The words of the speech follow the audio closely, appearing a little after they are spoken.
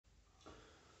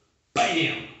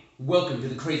Bam! Welcome to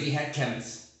the Crazy Hat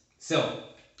Chemist. So,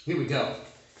 here we go.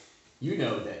 You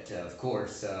know that, of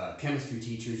course, chemistry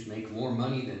teachers make more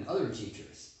money than other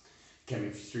teachers.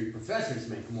 Chemistry professors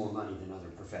make more money than other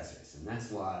professors. And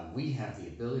that's why we have the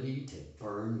ability to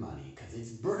burn money, because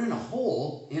it's burning a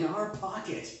hole in our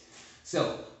pocket.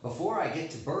 So, before I get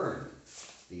to burn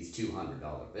these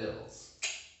 $200 bills,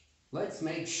 let's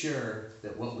make sure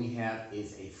that what we have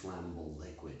is a flammable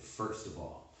liquid, first of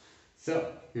all.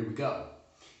 So, here we go.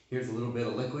 Here's a little bit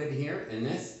of liquid here in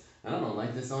this. I'm going to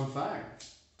light this on fire.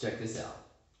 Check this out.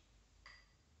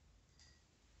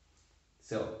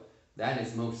 So, that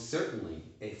is most certainly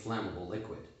a flammable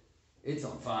liquid. It's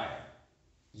on fire.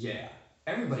 Yeah,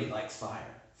 everybody likes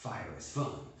fire. Fire is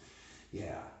fun.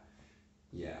 Yeah,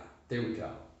 there we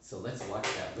go. So let's watch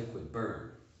that liquid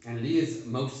burn. And it is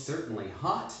most certainly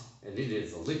hot, and it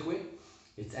is a liquid.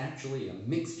 It's actually a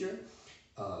mixture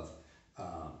of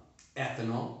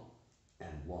ethanol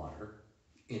and water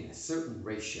in a certain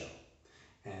ratio.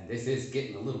 And this is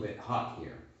getting a little bit hot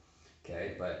here,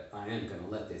 okay? But I am going to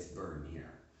let this burn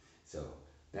here. So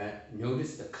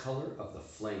notice the color of the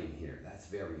flame here. That's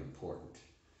very important,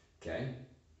 okay?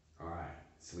 All right,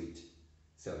 sweet.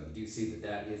 So you do see that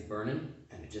that is burning,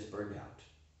 and it just burned out.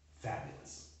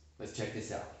 Fabulous. Let's check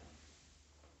this out.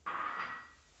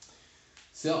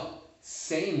 So,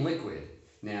 same liquid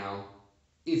now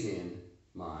is in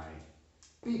my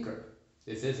beaker.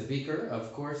 This is a beaker,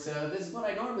 of course. This is what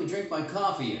I normally drink my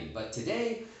coffee in, but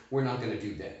today we're not going to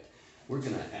do that. We're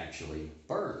going to actually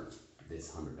burn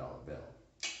this $100 bill.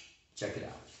 Check it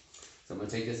out. So I'm going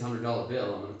to take this $100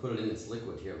 bill, I'm going to put it in this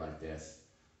liquid here like this.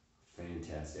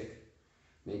 Fantastic.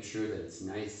 Make sure that it's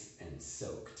nice and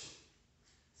soaked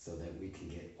so that we can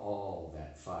get all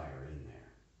that fire in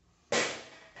there.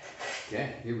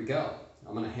 Okay, here we go.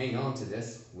 I'm going to hang on to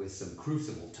this with some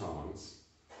crucible tongs.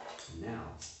 Now,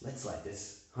 let's light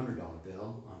this $100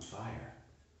 bill on fire.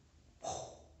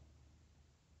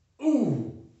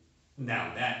 Ooh!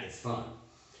 Now that is fun.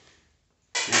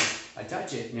 Now, I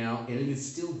touch it now, and it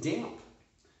is still damp.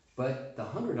 But the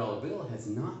 $100 bill has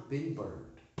not been burned.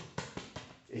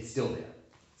 It's still there.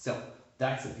 So,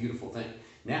 that's a beautiful thing.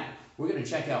 Now, we're going to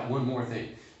check out one more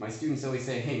thing. My students always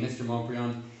say, hey, Mr.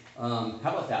 Montbriand, how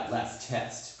about that last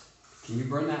test? Can you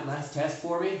burn that last test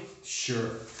for me?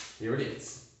 Sure. Here it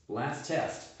is. Last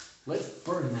test. Let's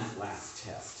burn that last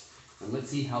test. And let's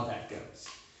see how that goes.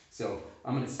 So,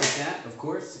 I'm going to stick that, of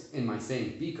course, in my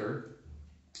same beaker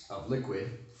of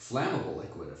liquid, flammable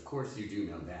liquid. Of course, you do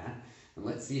know that. And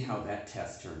let's see how that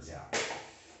test turns out.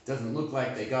 Doesn't look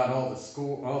like they got all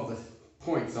the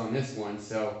points on this one,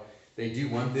 so they do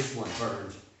want this one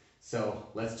burned. So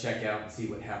let's check out and see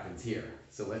what happens here.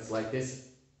 So let's light this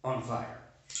on fire.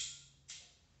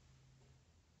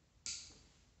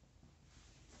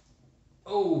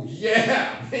 Oh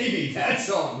yeah, baby, that's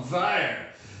on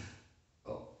fire.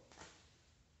 Oh,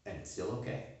 and it's still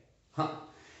okay. Huh.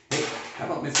 Hey, how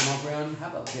about Mr. Montbriand? How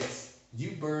about this?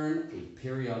 You burn a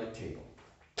periodic table.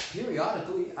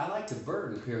 Periodically, I like to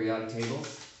burn periodic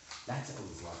tables. That's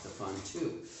always lots of fun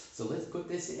too. So let's put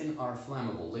this in our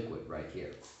flammable liquid right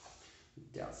here.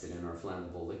 Douse it in our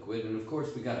flammable liquid, and of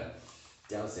course we gotta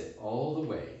douse it all the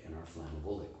way in our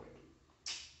flammable liquid.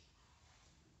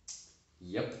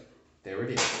 Yep, there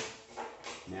it is.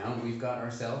 Now we've got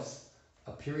ourselves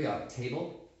a periodic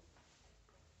table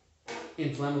in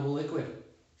flammable liquid.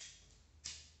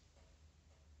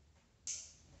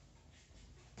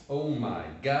 Oh my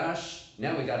gosh,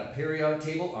 now we got a periodic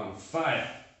table on fire.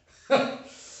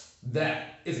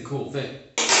 That is a cool thing.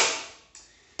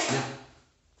 Now,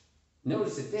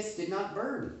 notice that this did not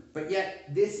burn, but yet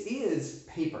this is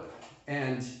paper,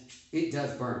 and it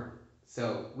does burn.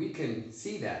 So we can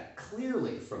see that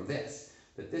clearly from this,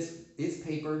 that this is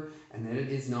paper, and that it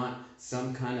is not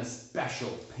some kind of special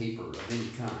paper of any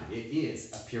kind. It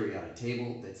is a periodic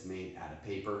table that's made out of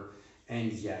paper,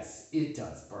 and yes, it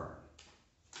does burn.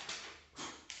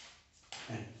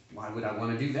 And why would I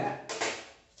want to do that?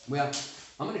 Well,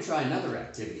 I'm going to try another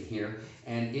activity here,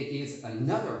 and it is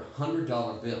another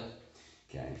 $100 bill.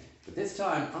 Okay, but this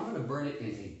time I'm going to burn it in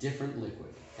a different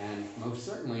liquid, and most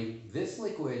certainly this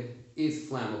liquid is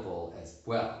flammable as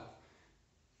well.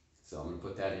 So I'm going to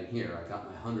put that in here. I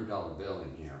got my $100 bill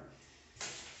in here,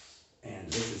 and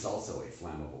this is also a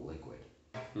flammable liquid.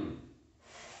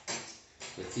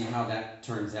 Let's see how that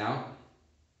turns out.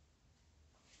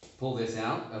 Pull this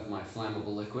out of my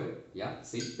flammable liquid. Yeah,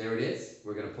 see, there it is.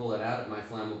 We're going to pull it out of my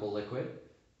flammable liquid.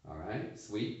 All right,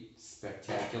 sweet,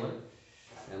 spectacular.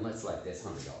 And let's light this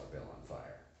 $100 bill on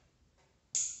fire.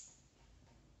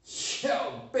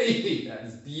 Yo, baby, that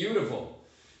is beautiful.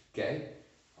 Okay,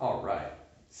 all right.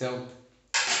 So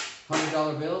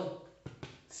 $100 bill,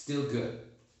 still good.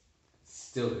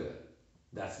 Still good.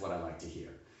 That's what I like to hear.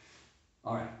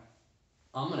 All right,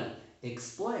 I'm going to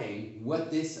explain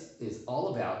what this is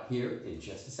all about here in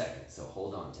just a second, so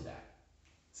hold on to that.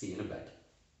 See you in a bit.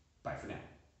 Bye for now.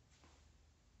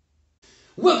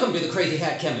 Welcome to the Crazy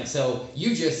Hat Chemist. So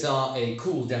you just saw a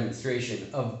cool demonstration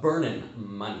of burning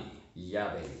money.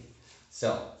 Yeah, baby.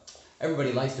 So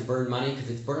everybody likes to burn money because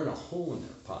it's burning a hole in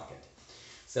their pocket.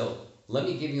 So let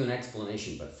me give you an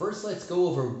explanation, but first let's go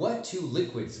over what two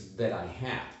liquids that I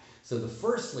have. So the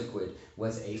first liquid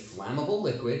was a flammable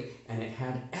liquid, and it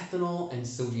had ethanol and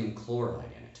sodium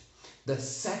chloride in it. The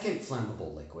second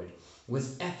flammable liquid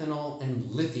was ethanol and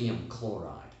lithium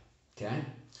chloride. Okay?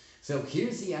 So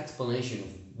here's the explanation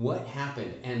of what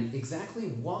happened and exactly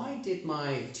why did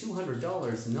my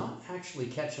 $200 not actually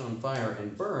catch on fire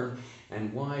and burn,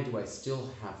 and why do I still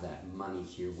have that money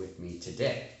here with me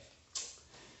today.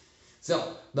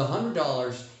 So the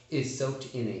 $100 is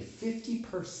soaked in a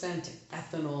 50%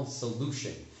 ethanol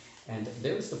solution, and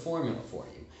there's the formula for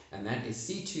you, and that is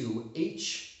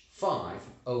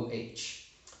C2H5OH.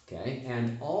 Okay,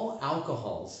 and all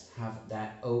alcohols have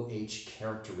that OH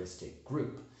characteristic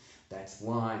group. That's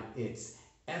why it's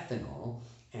ethanol,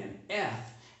 and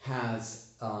F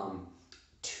has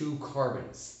 2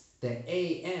 carbons. The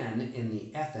AN in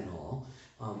the ethanol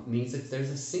means that there's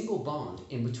a single bond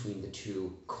in between the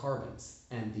 2 carbons,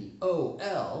 and the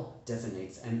OL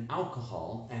designates an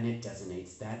alcohol, and it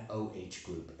designates that OH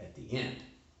group at the end.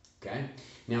 Okay,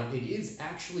 now it is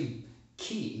actually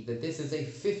key that this is a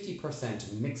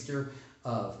 50% mixture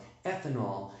of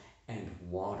ethanol and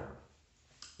water.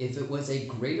 If it was a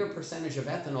greater percentage of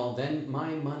ethanol, then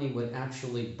my money would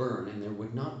actually burn and there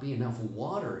would not be enough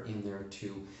water in there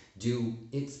to do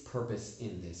its purpose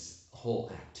in this whole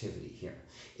activity here.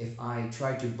 If I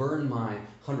tried to burn my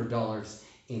 $100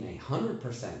 in a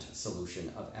 100%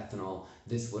 solution of ethanol,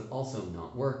 this would also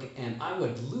not work, and I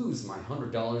would lose my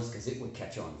 $100 because it would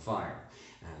catch on fire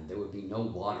and there would be no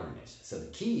water in it. So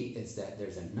the key is that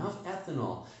there's enough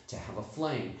ethanol to have a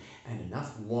flame and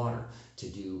enough water to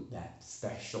do that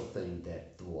special thing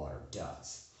that the water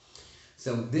does.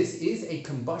 So this is a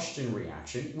combustion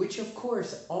reaction, which of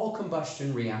course all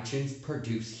combustion reactions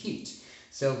produce heat.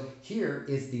 So here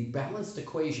is the balanced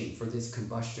equation for this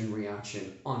combustion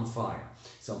reaction on fire.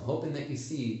 So I'm hoping that you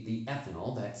see the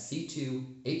ethanol, that's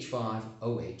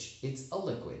C2H5OH, it's a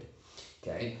liquid.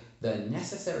 Okay, the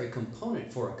necessary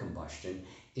component for a combustion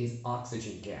is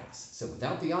oxygen gas. So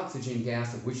without the oxygen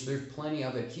gas, of which there's plenty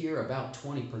of it here, about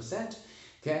 20%,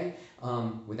 okay,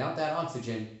 without that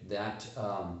oxygen, that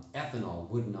ethanol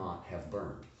would not have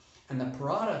burned. And the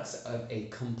products of a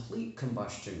complete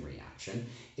combustion reaction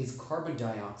is carbon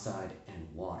dioxide and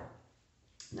water.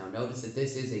 Now notice that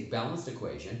this is a balanced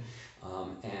equation,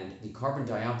 and the carbon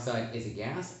dioxide is a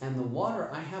gas, and the water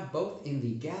I have both in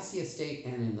the gaseous state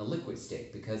and in the liquid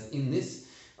state, because in this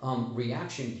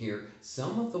reaction here,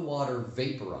 some of the water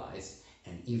vaporized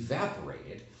and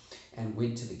evaporated and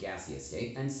went to the gaseous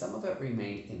state, and some of it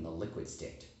remained in the liquid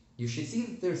state. You should see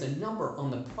that there's a number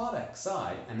on the product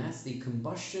side, and that's the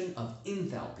combustion of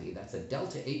enthalpy. That's a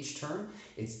delta H term.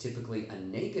 It's typically a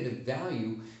negative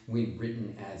value when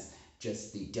written as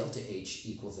just the delta H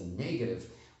equals a negative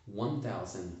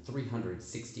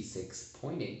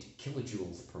 1,366.8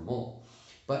 kilojoules per mole.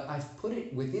 But I've put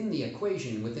it within the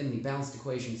equation, within the balanced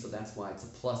equation, so that's why it's a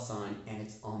plus sign and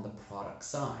it's on the product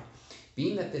side.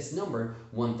 Being that this number,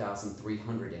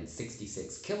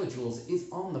 1,366 kilojoules, is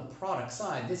on the product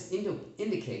side, this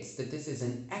indicates that this is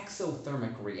an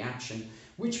exothermic reaction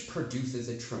which produces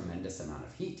a tremendous amount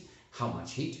of heat. How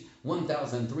much heat?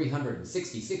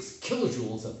 1,366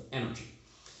 kilojoules of energy.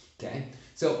 Okay,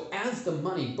 so as the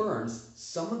money burns,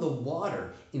 some of the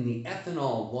water in the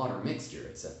ethanol water mixture,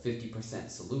 it's a 50%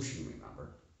 solution,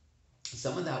 remember,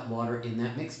 some of that water in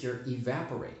that mixture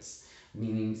evaporates,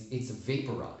 meaning it's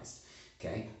vaporized.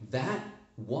 Okay, that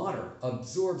water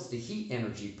absorbs the heat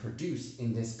energy produced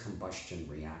in this combustion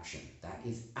reaction. That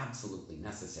is absolutely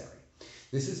necessary.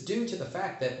 This is due to the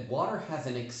fact that water has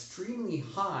an extremely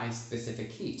high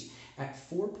specific heat at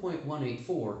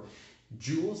 4.184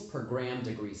 joules per gram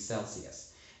degree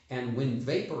Celsius, and when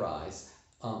vaporized,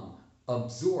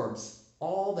 absorbs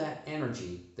all that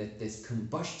energy that this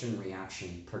combustion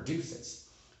reaction produces.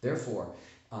 Therefore,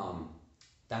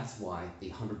 that's why the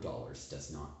 $100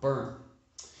 does not burn.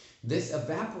 This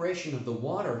evaporation of the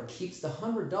water keeps the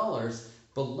 $100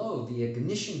 below the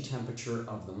ignition temperature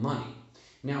of the money.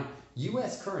 Now,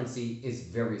 US currency is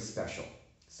very special.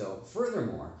 So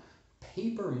furthermore,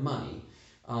 paper money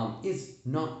is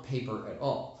not paper at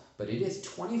all, but it is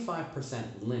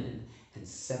 25% linen and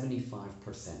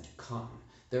 75% cotton.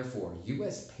 Therefore,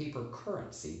 US paper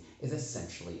currency is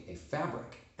essentially a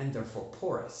fabric and therefore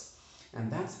porous. And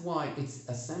that's why it's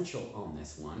essential on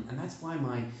this one, and that's why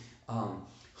my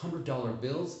 $100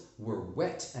 bills were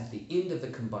wet at the end of the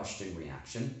combustion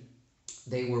reaction.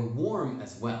 They were warm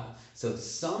as well, so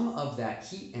some of that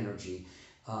heat energy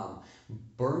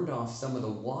burned off some of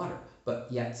the water, but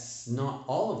yet not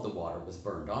all of the water was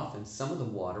burned off, and some of the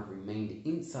water remained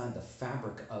inside the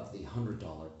fabric of the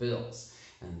 $100 bills,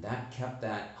 and that kept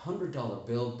that $100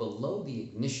 bill below the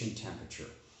ignition temperature.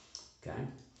 Okay.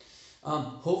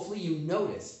 Hopefully you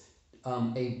noticed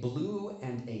a blue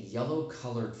and a yellow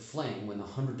colored flame when the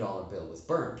 $100 bill was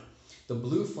burned. The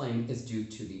blue flame is due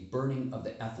to the burning of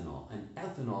the ethanol, and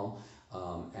ethanol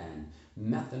and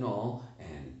methanol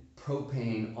and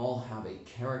propane all have a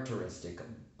characteristic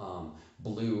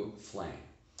blue flame.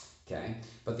 Okay,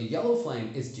 but the yellow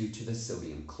flame is due to the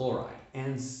sodium chloride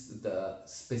and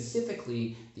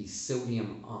specifically the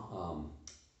sodium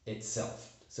itself.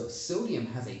 So sodium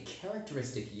has a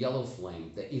characteristic yellow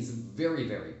flame that is very,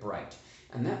 very bright,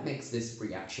 and that makes this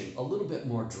reaction a little bit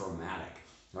more dramatic,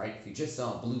 right? If you just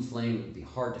saw a blue flame, it would be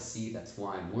hard to see. That's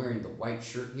why I'm wearing the white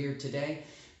shirt here today.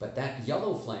 But that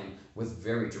yellow flame was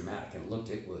very dramatic, and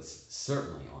it was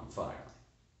certainly on fire.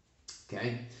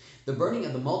 Okay? The burning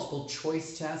of the multiple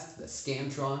choice test, the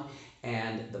scantron,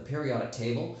 and the periodic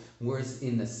table was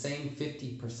in the same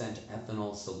 50%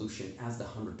 ethanol solution as the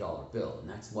 $100 bill, and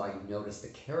that's why you notice the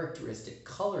characteristic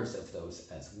colors of those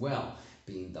as well,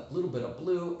 being the little bit of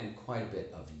blue and quite a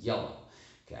bit of yellow.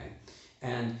 Okay,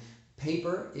 and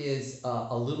paper is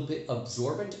a little bit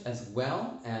absorbent as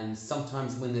well, and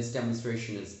sometimes when this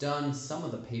demonstration is done, some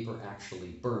of the paper actually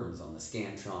burns on the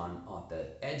scantron, on the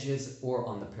edges, or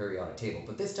on the periodic table,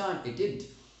 but this time it didn't.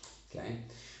 Okay.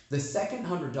 The second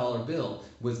 $100 bill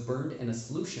was burned in a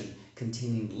solution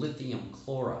containing lithium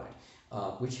chloride,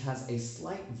 which has a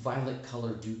slight violet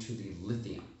color due to the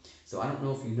lithium. So I don't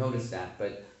know if you noticed that,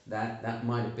 but that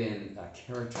might have been a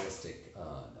characteristic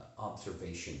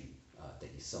observation that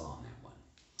you saw on that one.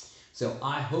 So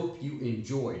I hope you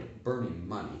enjoyed burning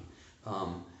money,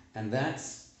 and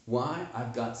that's why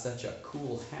I've got such a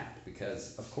cool hat,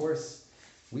 because of course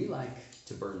we like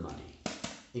to burn money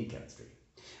in chemistry.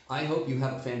 I hope you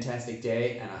have a fantastic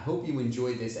day, and I hope you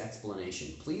enjoyed this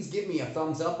explanation. Please give me a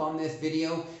thumbs up on this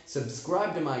video,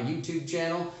 subscribe to my YouTube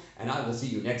channel, and I will see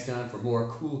you next time for more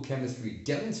cool chemistry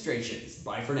demonstrations.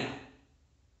 Bye for now.